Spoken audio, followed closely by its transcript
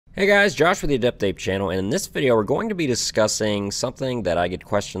Hey guys, Josh with the Adept Ape channel, and in this video we're going to be discussing something that I get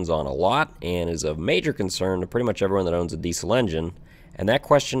questions on a lot and is of major concern to pretty much everyone that owns a diesel engine, and that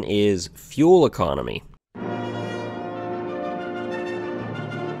question is fuel economy.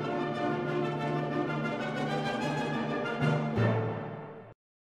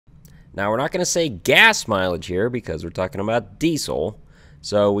 Now we're not going to say gas mileage here because we're talking about diesel,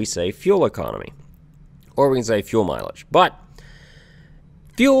 so we say fuel economy, or we can say fuel mileage, but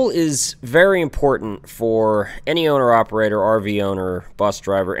fuel is very important for any owner-operator, RV owner, bus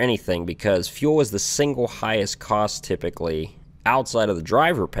driver, anything, because fuel is the single highest cost typically outside of the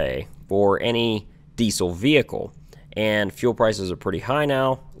driver pay for any diesel vehicle. And fuel prices are pretty high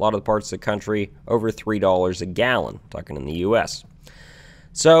now. A lot of the parts of the country, over $3 a gallon, talking in the US.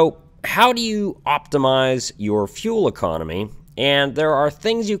 So how do you optimize your fuel economy? And there are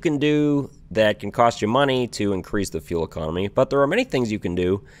things you can do that can cost you money to increase the fuel economy, but there are many things you can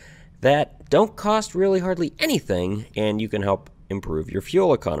do that don't cost really hardly anything, and you can help improve your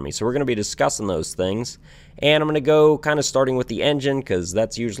fuel economy. So we're going to be discussing those things, and I'm going to go kind of starting with the engine because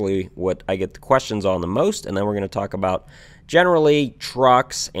that's usually what I get the questions on the most, and then we're going to talk about generally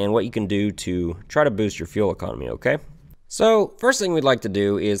trucks and what you can do to try to boost your fuel economy, okay? So first thing we'd like to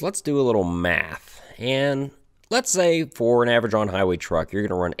do is let's do a little math, and let's say for an average on-highway truck, you're going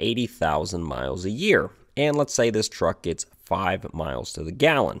to run 80,000 miles a year. And let's say this truck gets 5 miles to the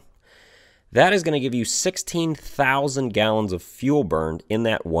gallon. That is going to give you 16,000 gallons of fuel burned in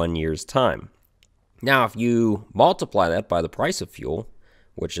that 1 year's time. Now, if you multiply that by the price of fuel,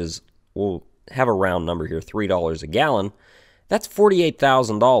 which is, we'll have a round number here, $3 a gallon, that's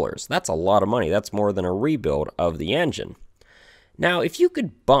 $48,000. That's a lot of money. That's more than a rebuild of the engine. Now, if you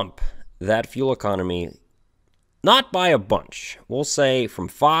could bump that fuel economy not by a bunch, we'll say from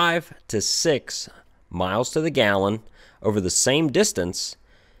 5 to 6 miles to the gallon over the same distance,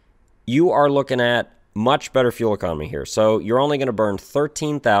 you are looking at much better fuel economy here. So you're only going to burn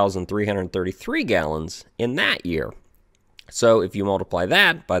 13,333 gallons in that year. So if you multiply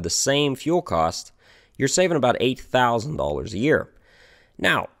that by the same fuel cost, you're saving about $8,000 a year.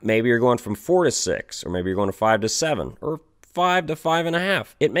 Now, maybe you're going from 4 to 6, or maybe you're going to 5 to 7, or 5 to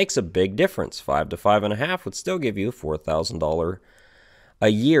 5.5. It makes a big difference. 5 to 5.5 would still give you $4,000 a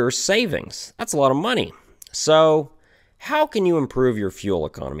year savings. That's a lot of money. So how can you improve your fuel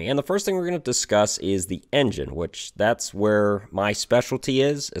economy? And the first thing we're going to discuss is the engine, which that's where my specialty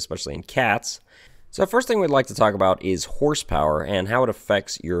is, especially in cats. So the first thing we'd like to talk about is horsepower and how it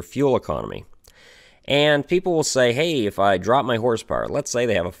affects your fuel economy. And people will say, hey, if I drop my horsepower, let's say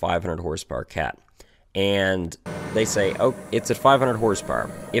they have a 500 horsepower cat, and they say, oh, it's at 500 horsepower.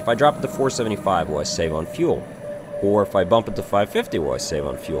 If I drop it to 475, will I save on fuel? Or if I bump it to 550, will I save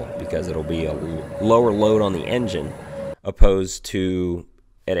on fuel? Because it'll be a lower load on the engine opposed to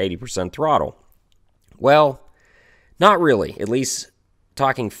at 80% throttle. Well, not really, at least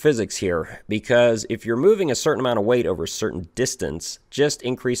talking physics here, because if you're moving a certain amount of weight over a certain distance, just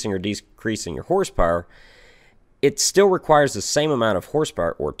increasing or decreasing your horsepower, it still requires the same amount of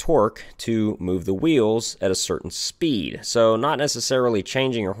horsepower or torque to move the wheels at a certain speed. So not necessarily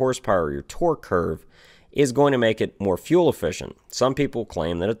changing your horsepower or your torque curve is going to make it more fuel efficient. Some people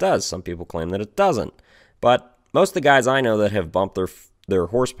claim that it does. Some people claim that it doesn't. But most of the guys I know that have bumped their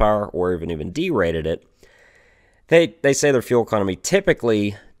horsepower or even derated it, they say their fuel economy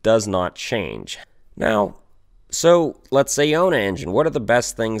typically does not change. Now, so let's say you own an engine. What are the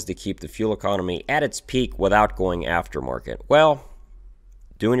best things to keep the fuel economy at its peak without going aftermarket? Well,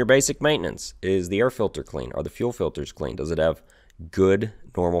 doing your basic maintenance. Is the air filter clean? Are the fuel filters clean? Does it have good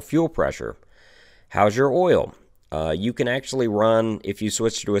normal fuel pressure? How's your oil? You can actually run, if you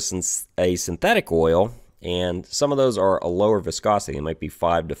switch to a synthetic oil, and some of those are a lower viscosity. It might be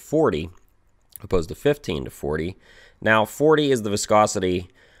 5 to 40 opposed to 15 to 40. Now, 40 is the viscosity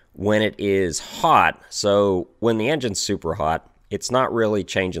when it is hot, so when the engine's super hot, it's not really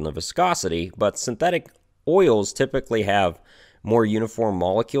changing the viscosity, but synthetic oils typically have more uniform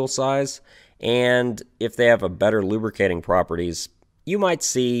molecule size, and if they have a better lubricating properties, you might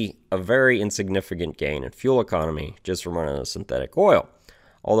see a very insignificant gain in fuel economy just from running a synthetic oil.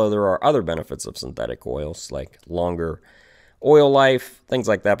 Although there are other benefits of synthetic oils, like longer oil life, things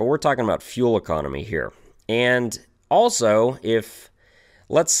like that, but we're talking about fuel economy here. And also, if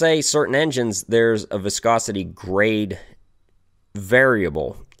let's say certain engines, there's a viscosity grade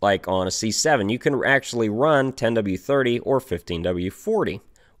variable, like on a C7, you can actually run 10W30 or 15W40,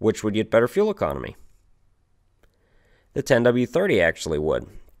 which would get better fuel economy. The 10W30 actually would.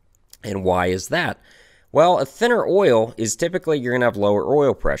 And why is that? Well, a thinner oil is typically you're going to have lower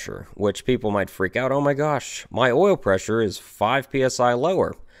oil pressure, which people might freak out. Oh my gosh, my oil pressure is 5 psi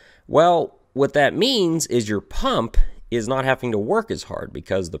lower. Well, what that means is your pump is not having to work as hard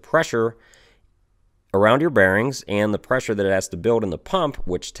because the pressure around your bearings and the pressure that it has to build in the pump,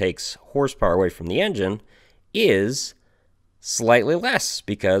 which takes horsepower away from the engine, is slightly less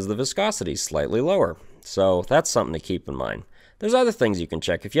because the viscosity is slightly lower. So that's something to keep in mind. There's other things you can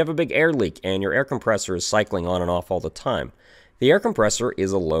check. If you have a big air leak and your air compressor is cycling on and off all the time, the air compressor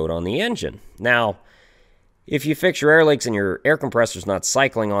is a load on the engine. Now, if you fix your air leaks and your air compressor is not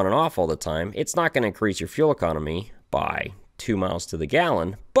cycling on and off all the time, it's not going to increase your fuel economy by 2 miles to the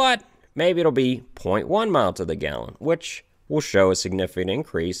gallon, but maybe it'll be 0.1 mile to the gallon, which will show a significant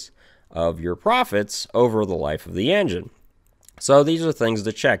increase of your profits over the life of the engine. So these are things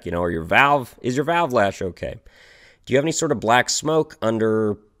to check. You know, is your valve lash okay? Do you have any sort of black smoke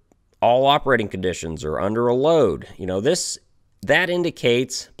under all operating conditions or under a load? You know, that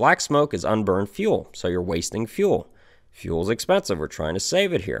indicates black smoke is unburned fuel, so you're wasting fuel. Fuel's expensive. We're trying to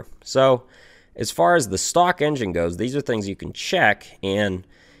save it here. So as far as the stock engine goes, these are things you can check and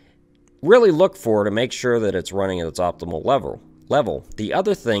really look for to make sure that it's running at its optimal level. The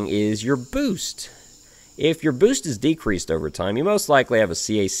other thing is your boost. If your boost is decreased over time, you most likely have a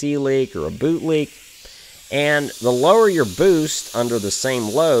CAC leak or a boot leak. And the lower your boost under the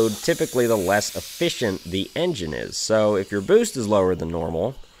same load, typically the less efficient the engine is. So if your boost is lower than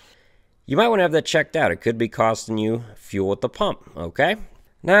normal, you might want to have that checked out. It could be costing you fuel at the pump, okay?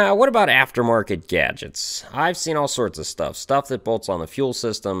 Now, what about aftermarket gadgets? I've seen all sorts of stuff. Stuff that bolts on the fuel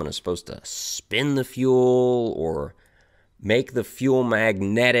system and is supposed to spin the fuel or make the fuel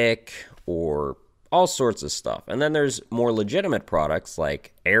magnetic or all sorts of stuff. And then there's more legitimate products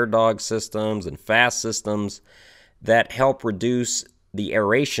like AirDog systems and FAST systems that help reduce the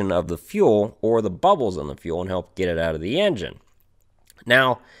aeration of the fuel or the bubbles in the fuel and help get it out of the engine.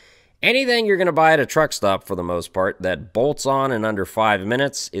 Now, anything you're going to buy at a truck stop for the most part that bolts on in under 5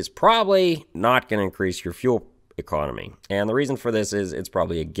 minutes is probably not going to increase your fuel economy. And the reason for this is it's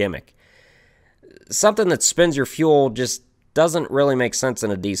probably a gimmick. Something that spins your fuel just doesn't really make sense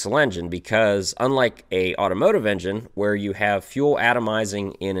in a diesel engine because unlike a automotive engine where you have fuel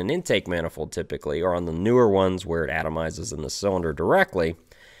atomizing in an intake manifold typically, or on the newer ones where it atomizes in the cylinder directly,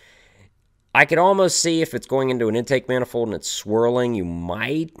 I could almost see if it's going into an intake manifold and it's swirling, you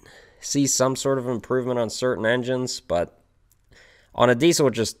might see some sort of improvement on certain engines, but on a diesel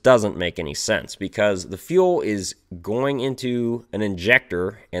it just doesn't make any sense because the fuel is going into an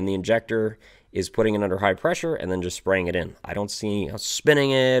injector and the injector is putting it under high pressure and then just spraying it in. I don't see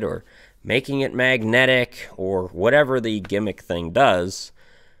spinning it or making it magnetic or whatever the gimmick thing does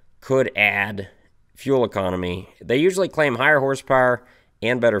could add fuel economy. They usually claim higher horsepower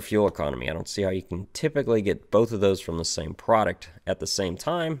and better fuel economy. I don't see how you can typically get both of those from the same product at the same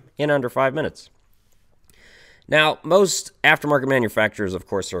time in under 5 minutes. Now, most aftermarket manufacturers, of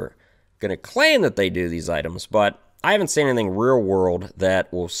course, are going to claim that they do these items, but I haven't seen anything real world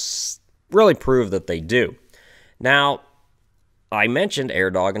that will really prove that they do. Now, I mentioned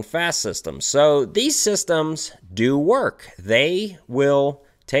AirDog and FAST systems. So these systems do work. They will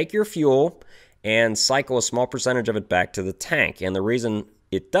take your fuel and cycle a small percentage of it back to the tank. And the reason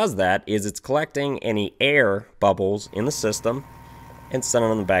it does that is it's collecting any air bubbles in the system and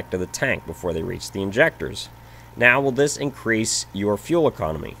sending them back to the tank before they reach the injectors. Now, will this increase your fuel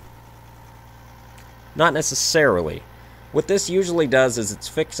economy? Not necessarily. What this usually does is it's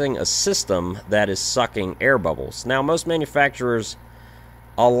fixing a system that is sucking air bubbles. Now, most manufacturers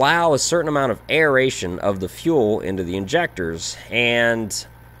allow a certain amount of aeration of the fuel into the injectors, and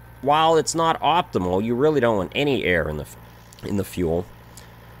while it's not optimal, you really don't want any air in the fuel.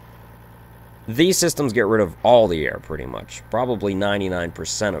 These systems get rid of all the air pretty much, probably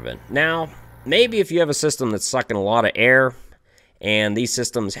 99% of it. Now, maybe if you have a system that's sucking a lot of air and these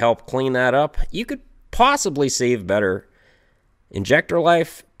systems help clean that up, you could possibly save better injector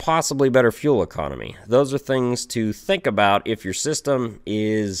life, possibly better fuel economy. Those are things to think about if your system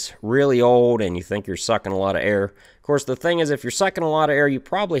is really old and you think you're sucking a lot of air. Of course, the thing is, if you're sucking a lot of air, you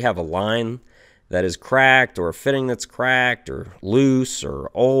probably have a line that is cracked or a fitting that's cracked or loose or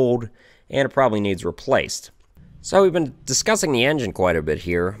old, and it probably needs replaced. So we've been discussing the engine quite a bit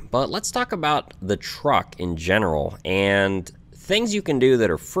here, but let's talk about the truck in general and things you can do that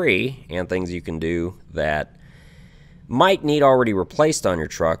are free and things you can do that might need already replaced on your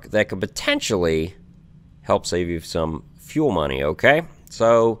truck that could potentially help save you some fuel money, okay?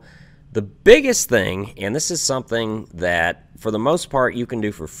 So the biggest thing, and this is something that for the most part you can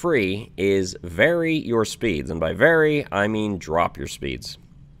do for free, is vary your speeds. And by vary, I mean drop your speeds.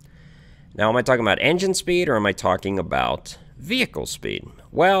 Now, am I talking about engine speed or am I talking about vehicle speed?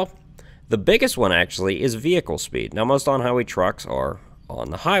 Well, the biggest one actually is vehicle speed. Now, most on-highway trucks are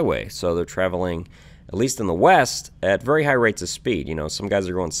on the highway. So they're traveling, at least in the West, at very high rates of speed. You know, some guys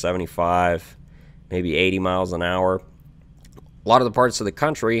are going 75, maybe 80 miles an hour. A lot of the parts of the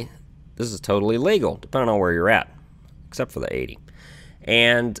country, this is totally legal, depending on where you're at, except for the 80.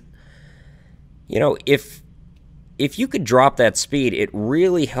 And, you know, if you could drop that speed, it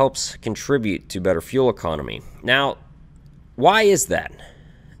really helps contribute to better fuel economy. Now, why is that?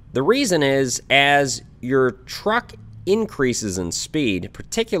 The reason is, as your truck increases in speed,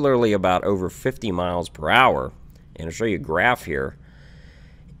 particularly about over 50 miles per hour, and I'll show you a graph here,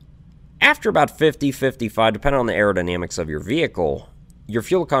 after about 50, 55, depending on the aerodynamics of your vehicle, your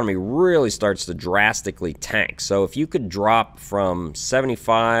fuel economy really starts to drastically tank. So if you could drop from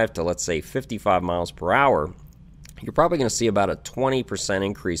 75 to, let's say, 55 miles per hour, you're probably going to see about a 20%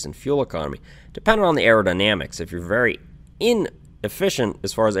 increase in fuel economy, depending on the aerodynamics. If you're very inefficient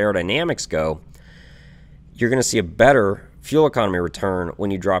as far as aerodynamics go, you're going to see a better fuel economy return when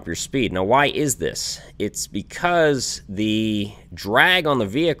you drop your speed. Now, why is this? It's because the drag on the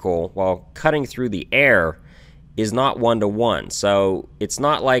vehicle while cutting through the air is not one-to-one. So it's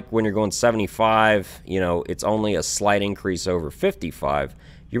not like when you're going 75, you know, it's only a slight increase over 55.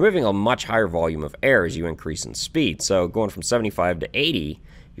 You're moving a much higher volume of air as you increase in speed. So going from 75 to 80,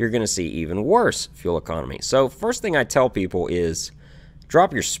 you're going to see even worse fuel economy. So first thing I tell people is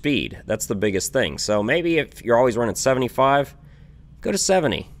drop your speed. That's the biggest thing. So maybe if you're always running 75, go to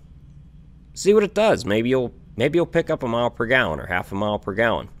 70. See what it does. Maybe you'll pick up a mile per gallon or half a mile per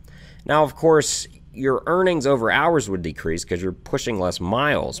gallon. Now, of course, your earnings over hours would decrease because you're pushing less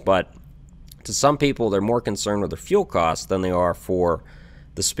miles, but to some people, they're more concerned with their fuel costs than they are for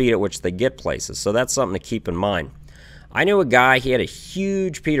the speed at which they get places. So that's something to keep in mind. I knew a guy, he had a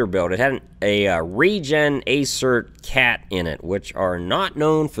huge Peterbilt. It had a Regen Acert Cat in it, which are not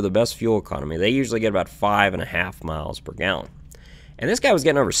known for the best fuel economy. They usually get about 5.5 miles per gallon. And this guy was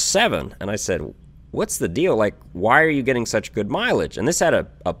getting over 7, and I said, what's the deal? Like, why are you getting such good mileage? And this had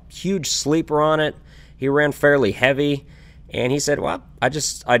a huge sleeper on it. He ran fairly heavy, and he said, well,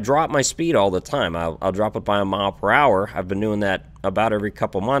 I drop my speed all the time. I'll drop it by a mile per hour. I've been doing that about every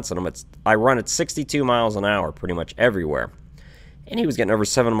couple months, and I run at 62 miles an hour pretty much everywhere. And he was getting over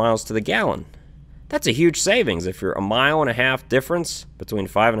 7 miles to the gallon. That's a huge savings. If you're a 1.5 mile difference between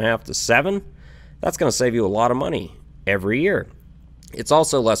 5.5 to 7, that's going to save you a lot of money every year. It's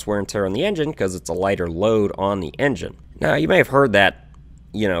also less wear and tear on the engine because it's a lighter load on the engine. Now, you may have heard that,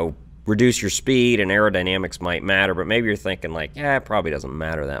 you know, reduce your speed and aerodynamics might matter, but maybe you're thinking like, yeah, it probably doesn't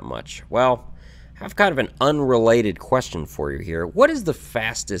matter that much. Well, I have kind of an unrelated question for you here. What is the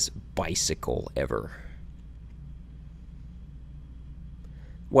fastest bicycle ever?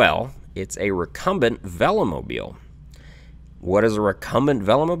 Well, it's a recumbent velomobile. What is a recumbent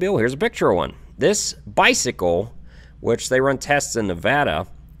velomobile? Here's a picture of one. This bicycle, which they run tests in Nevada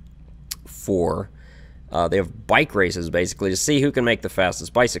for, they have bike races basically to see who can make the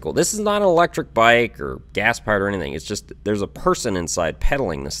fastest bicycle. This is not an electric bike or gas-powered or anything. It's just there's a person inside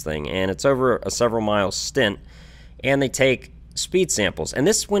pedaling this thing, and it's over a several mile stint, and they take speed samples. And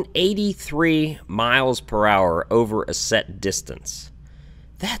this went 83 miles per hour over a set distance.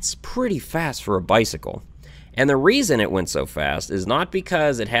 That's pretty fast for a bicycle. And the reason it went so fast is not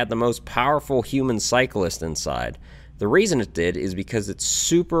because it had the most powerful human cyclist inside. The reason it did is because it's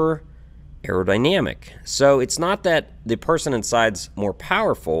super aerodynamic. So it's not that the person inside's more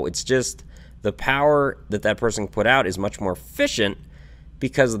powerful, it's just the power that that person put out is much more efficient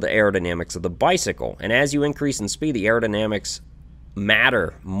because of the aerodynamics of the bicycle. And as you increase in speed, the aerodynamics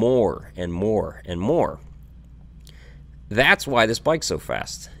matter more and more and more. That's why this bike's so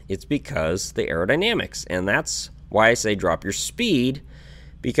fast. It's because the aerodynamics, and that's why I say drop your speed,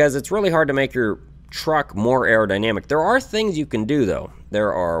 because it's really hard to make your truck more aerodynamic. There are things you can do though.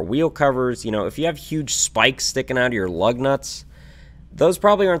 There are wheel covers. You know, if you have huge spikes sticking out of your lug nuts, those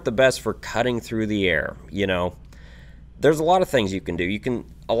probably aren't the best for cutting through the air. You know, there's a lot of things you can do.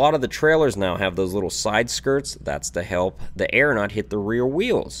 A lot of the trailers now have those little side skirts. That's to help the air not hit the rear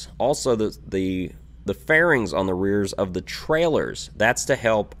wheels. Also, the fairings on the rears of the trailers, that's to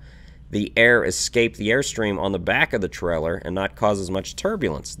help the air escape the airstream on the back of the trailer and not cause as much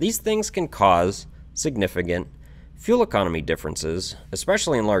turbulence. These things can cause significant fuel economy differences,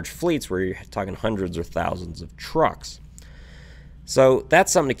 especially in large fleets where you're talking hundreds or thousands of trucks. So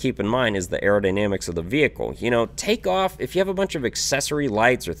that's something to keep in mind, is the aerodynamics of the vehicle. You know, take off, if you have a bunch of accessory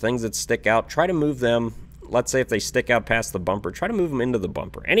lights or things that stick out, try to move them. Let's say if they stick out past the bumper, try to move them into the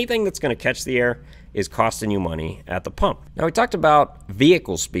bumper. Anything that's going to catch the air is costing you money at the pump. Now, we talked about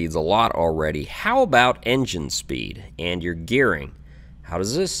vehicle speeds a lot already. How about engine speed and your gearing? How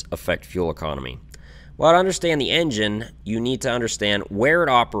does this affect fuel economy? Well, to understand the engine, you need to understand where it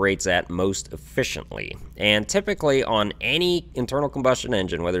operates at most efficiently. And typically on any internal combustion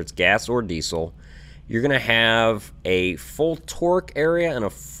engine, whether it's gas or diesel, you're going to have a full torque area and a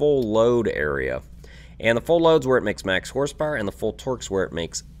full load area. And the full load's where it makes max horsepower, and the full torque's where it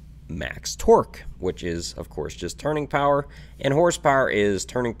makes max torque, which is, of course, just turning power. And horsepower is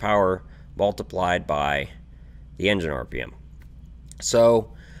turning power multiplied by the engine RPM.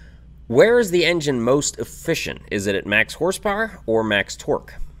 So, where is the engine most efficient? Is it at max horsepower or max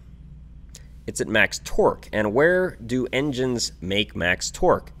torque? It's at max torque. And where do engines make max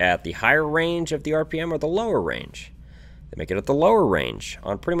torque? At the higher range of the RPM or the lower range? They make it at the lower range.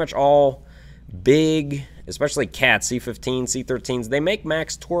 On pretty much all big, especially Cat, C15, C13s, they make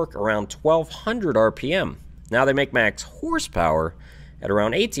max torque around 1200 RPM. Now they make max horsepower at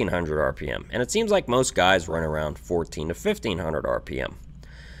around 1800 RPM. And it seems like most guys run around 14 to 1500 RPM.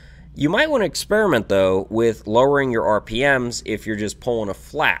 You might want to experiment, though, with lowering your RPMs if you're just pulling a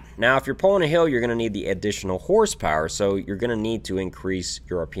flat. Now, if you're pulling a hill, you're going to need the additional horsepower, so you're going to need to increase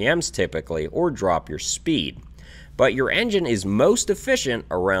your RPMs typically or drop your speed. But your engine is most efficient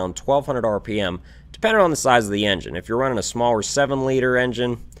around 1200 RPM, depending on the size of the engine. If you're running a smaller 7-liter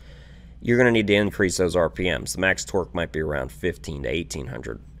engine, you're going to need to increase those RPMs. The max torque might be around 15 to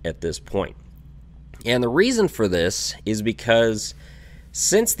 1800 at this point. And the reason for this is because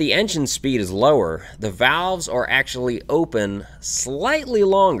since the engine speed is lower, the valves are actually open slightly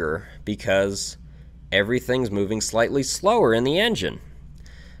longer because everything's moving slightly slower in the engine.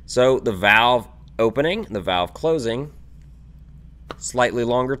 So the valve opening, the valve closing, slightly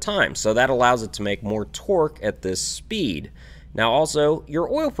longer time. So that allows it to make more torque at this speed. Now also, your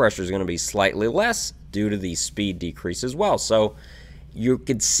oil pressure is going to be slightly less due to the speed decrease as well. So you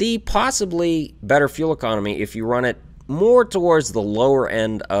could see possibly better fuel economy if you run it more towards the lower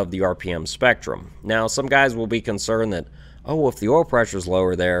end of the RPM spectrum. Now, some guys will be concerned that, oh, if the oil pressure is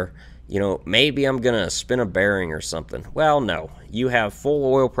lower there, maybe I'm going to spin a bearing or something. Well, no. You have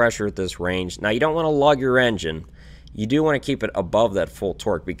full oil pressure at this range. Now, you don't want to lug your engine. You do want to keep it above that full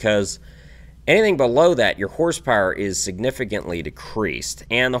torque because anything below that, your horsepower is significantly decreased.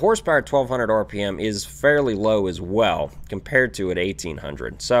 And the horsepower at 1200 RPM is fairly low as well compared to at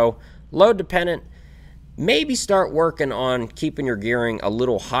 1800. So, load dependent. Maybe start working on keeping your gearing a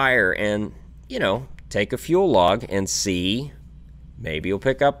little higher and, take a fuel log and see. Maybe you'll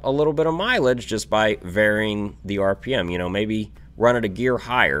pick up a little bit of mileage just by varying the RPM. Maybe run it a gear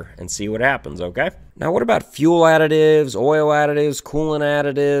higher and see what happens, okay? Now, what about fuel additives, oil additives, coolant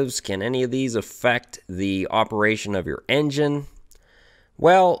additives? Can any of these affect the operation of your engine?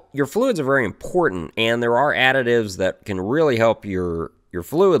 Well, your fluids are very important, and there are additives that can really help your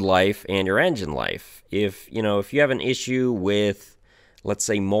fluid life and your engine life. If you have an issue with, let's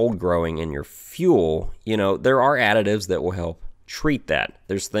say, mold growing in your fuel, there are additives that will help treat that.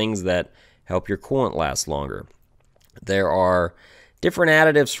 There's things that help your coolant last longer. There are different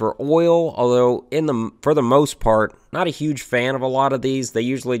additives for oil, although for the most part, not a huge fan of a lot of these. They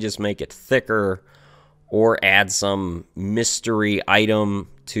usually just make it thicker or add some mystery item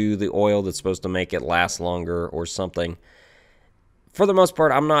to the oil that's supposed to make it last longer or something. For the most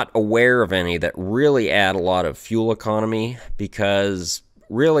part, I'm not aware of any that really add a lot of fuel economy because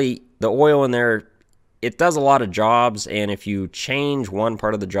really the oil in there, it does a lot of jobs, and if you change one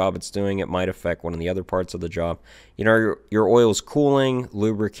part of the job it's doing, it might affect one of the other parts of the job. Your oil is cooling,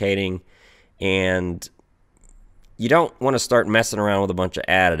 lubricating, and you don't want to start messing around with a bunch of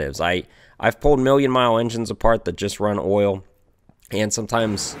additives. I've pulled million-mile engines apart that just run oil, and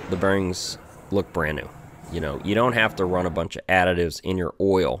sometimes the bearings look brand new. You don't have to run a bunch of additives in your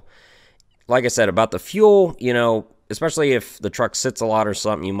oil. Like I said, about the fuel, especially if the truck sits a lot or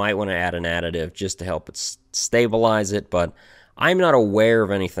something, you might want to add an additive just to help it stabilize it. But I'm not aware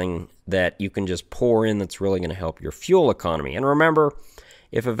of anything that you can just pour in that's really going to help your fuel economy. And remember,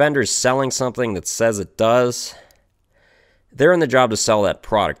 if a vendor is selling something that says it does, they're in the job to sell that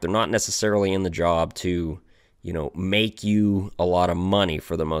product. They're not necessarily in the job to make you a lot of money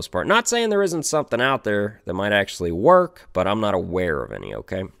for the most part. Not saying there isn't something out there that might actually work, but I'm not aware of any,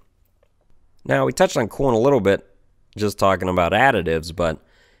 okay? Now, we touched on coolant a little bit, just talking about additives, but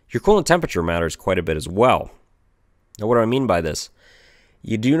your coolant temperature matters quite a bit as well. Now, what do I mean by this?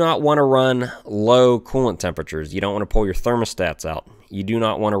 You do not want to run low coolant temperatures. You don't want to pull your thermostats out. You do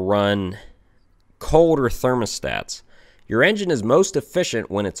not want to run colder thermostats. Your engine is most efficient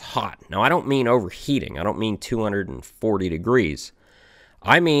when it's hot. Now, I don't mean overheating. I don't mean 240 degrees.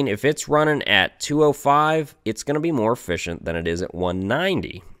 I mean, if it's running at 205, it's going to be more efficient than it is at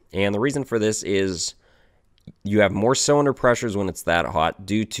 190. And the reason for this is you have more cylinder pressures when it's that hot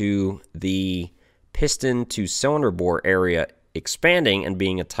due to the piston to cylinder bore area expanding and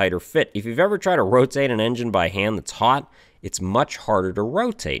being a tighter fit. If you've ever tried to rotate an engine by hand that's hot, it's much harder to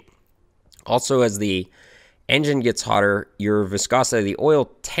rotate. Also, as the engine gets hotter, your viscosity of the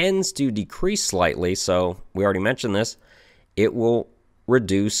oil tends to decrease slightly, so we already mentioned this. It will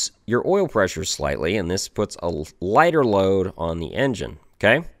reduce your oil pressure slightly, and this puts a lighter load on the engine,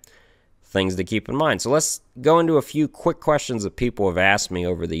 okay? Things to keep in mind. So let's go into a few quick questions that people have asked me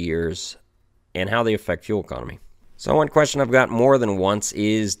over the years and how they affect fuel economy. So one question I've got more than once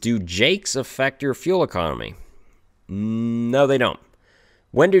is, do jakes affect your fuel economy? No, they don't.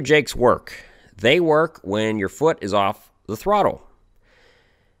 When do jakes work? They work when your foot is off the throttle.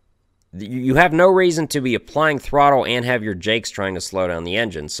 You have no reason to be applying throttle and have your jakes trying to slow down the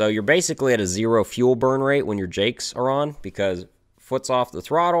engine. So you're basically at a zero fuel burn rate when your jakes are on, because foot's off the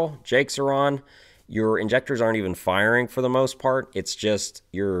throttle, jakes are on. Your injectors aren't even firing for the most part. It's just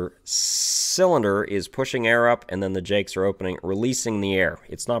your cylinder is pushing air up and then the jakes are opening, releasing the air.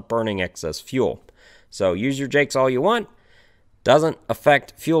 It's not burning excess fuel. So use your jakes all you want. Doesn't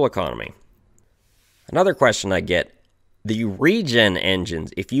affect fuel economy. Another question I get, the regen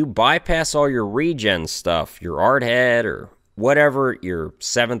engines, if you bypass all your regen stuff, your art head or whatever, your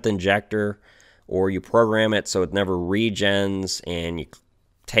 7th injector, or you program it so it never regens and you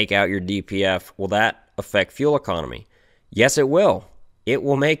take out your DPF, will that affect fuel economy? Yes, it will. It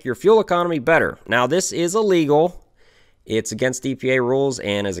will make your fuel economy better. Now, this is illegal. It's against EPA rules,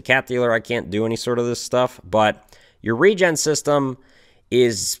 and as a cat dealer, I can't do any sort of this stuff, but your regen system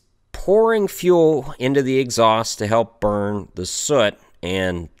is pouring fuel into the exhaust to help burn the soot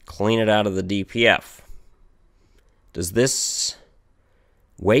and clean it out of the DPF. Does this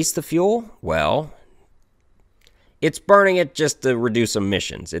waste the fuel? Well, it's burning it just to reduce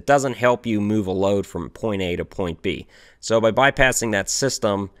emissions. It doesn't help you move a load from point A to point B. So by bypassing that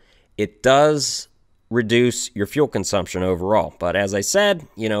system, it does reduce your fuel consumption overall. But as I said,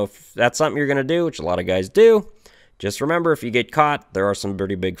 if that's something you're going to do, which a lot of guys do, just remember, if you get caught, there are some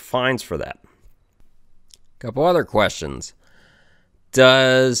pretty big fines for that. Couple other questions.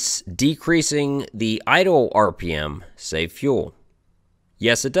 Does decreasing the idle RPM save fuel?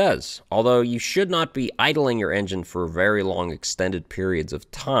 Yes, it does. Although you should not be idling your engine for very long extended periods of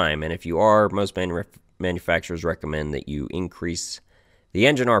time. And if you are, most manufacturers recommend that you increase the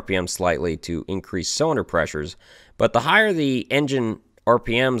engine RPM slightly to increase cylinder pressures. But the higher the engine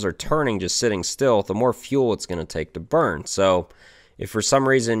RPMs are turning just sitting still, the more fuel it's going to take to burn. So if for some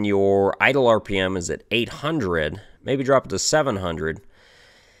reason your idle RPM is at 800, maybe drop it to 700.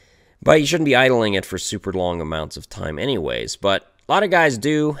 But you shouldn't be idling it for super long amounts of time anyways. But a lot of guys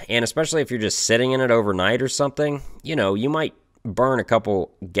do, and especially if you're just sitting in it overnight or something, you might burn a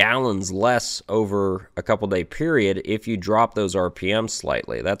couple gallons less over a couple day period if you drop those RPMs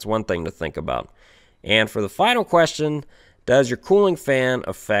slightly. That's one thing to think about. And for the final question, does your cooling fan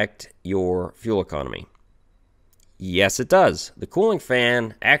affect your fuel economy? Yes, it does. The cooling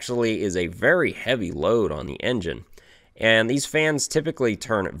fan actually is a very heavy load on the engine. And these fans typically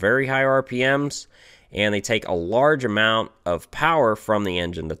turn at very high RPMs, and they take a large amount of power from the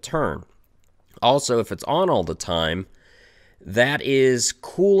engine to turn. Also, if it's on all the time, that is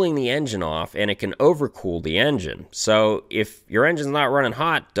cooling the engine off, and it can overcool the engine. So if your engine's not running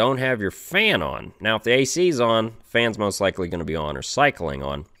hot, don't have your fan on. Now, if the AC is on, fan's most likely going to be on or cycling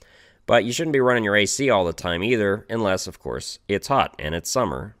on. But you shouldn't be running your AC all the time either, unless, of course, it's hot and it's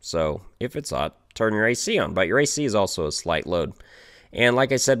summer. So if it's hot, turn your AC on. But your AC is also a slight load. And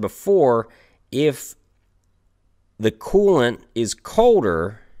like I said before, if the coolant is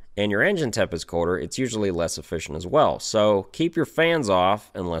colder and your engine temp is colder, it's usually less efficient as well. So keep your fans off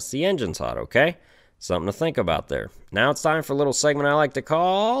unless the engine's hot, okay? Something to think about there. Now it's time for a little segment I like to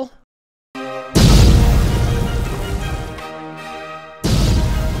call...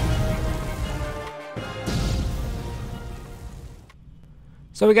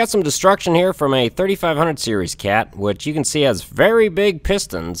 So we got some destruction here from a 3500 series cat, which you can see has very big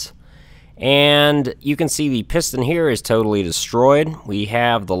pistons. And you can see the piston here is totally destroyed. We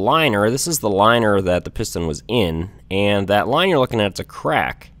have the liner. This is the liner that the piston was in. And that line you're looking at is a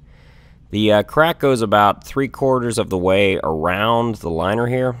crack. The crack goes about 3/4 of the way around the liner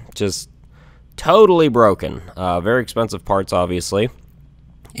here. Just totally broken. Very expensive parts, obviously.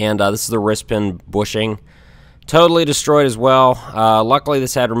 And this is the wrist pin bushing. Totally destroyed as well. Luckily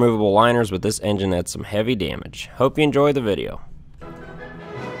this had removable liners, but this engine had some heavy damage. Hope you enjoyed the video.